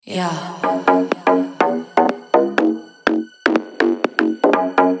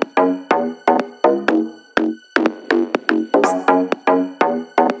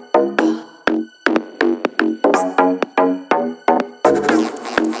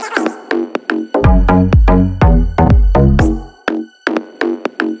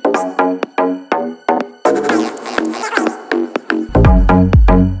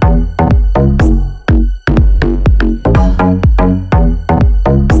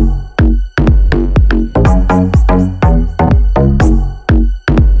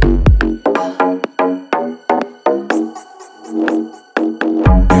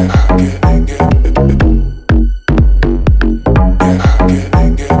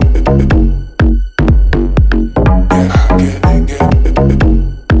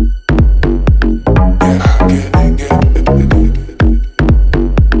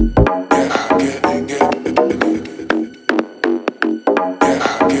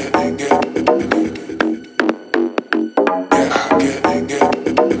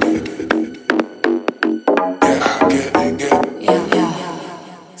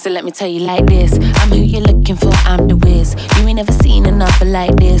So let me tell you like this, I'm who you're looking for, I'm the whiz. You ain't never seen another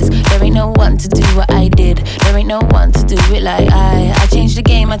like this. There ain't no one to do what I did. There ain't no one to do it like I changed the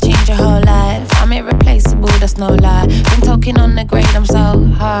game, I changed your whole life. I'm irreplaceable, that's no lie. Been talking on the grade, I'm so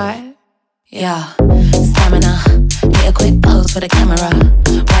high. Yeah, stamina, hit a quick pose for the camera.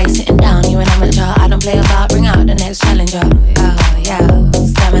 Why you sitting down, you an amateur? I don't play about, bring out the next challenger. Yeah,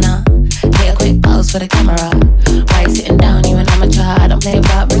 stamina, hit a quick pose for the camera. Why you sitting down, you an amateur? I don't play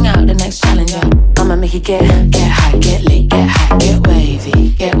about, bring out the next challenger. I'ma make it get high, get lit, get high, get wavy,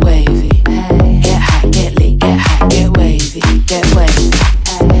 get wavy. Get high, get lit, get high, get wavy, get wavy.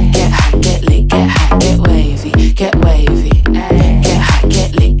 Get high, get lit, get high, get wavy, get wavy. Get high,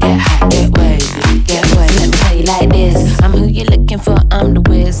 get lit, get high, get wavy, get wavy. Let me tell you like this, I'm who you're looking for, I'm the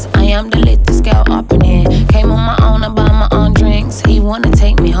whiz. I am the latest girl up in here. Came on my own, I buy my own drinks. He wanna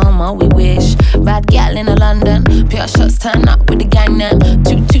take me home, oh we wish. Bad gal in London, pure shots turn up with the gang them.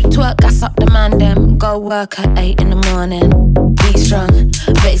 Toot twerk, gas up the man them. Go work at 8 in the morning. Be strong,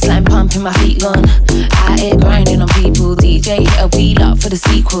 baseline pumping, my feet gone. Out here grinding on people. DJ hit a wheel up for the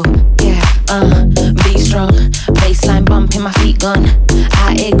sequel. Yeah, be strong, baseline bumping, my feet gone.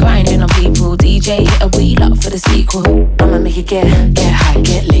 Out here grinding on people. DJ hit a wheel up for the sequel. I'ma make it get high,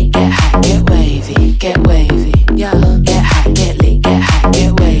 get lit, get high, get wavy, get wavy. Yeah, get high, get lit, get high,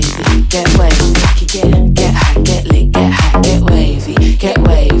 get wavy, get wavy. Make it get high, get lit, get high, get wavy, get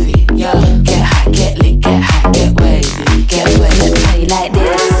wavy. Yeah, get high, get lit, get high, get wavy, get wavy. Let me tell you like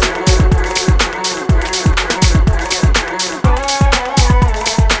this.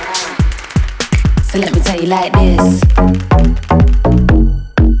 So let me tell you like this.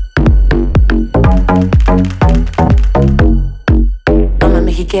 I'ma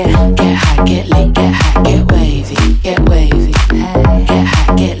make it get high, get lit, get high, get wavy, get wavy. Get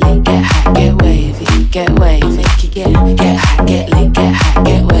high, get lit, get high, get wavy, get wavy. Make it get high, get lit, get high,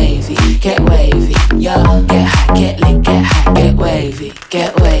 get wavy, get wavy. Yeah, get high, get lit, get high, get wavy,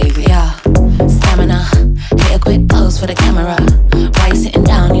 get wavy. Yeah, stamina, hit a quick pose for the camera. Why you sitting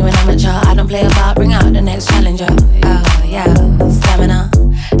down, you an amateur? I don't play about, bring out the next challenger. Yeah, stamina,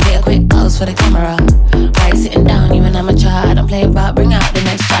 hit a quick pose for the camera. Why you sitting down, you an amateur? I don't play about, bring out the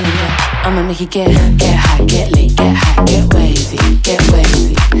next challenger. I'ma make it get high, get lit, get high, get wavy, get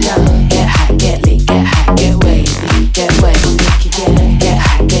wavy. Yeah, get high, get lit, get high, get wavy, get wavy. Make it get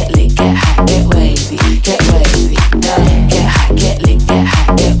high, get lit, get high, get wavy, get wavy. Yeah, get high, get lit, get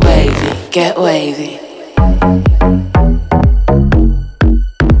high, get wavy, get wavy.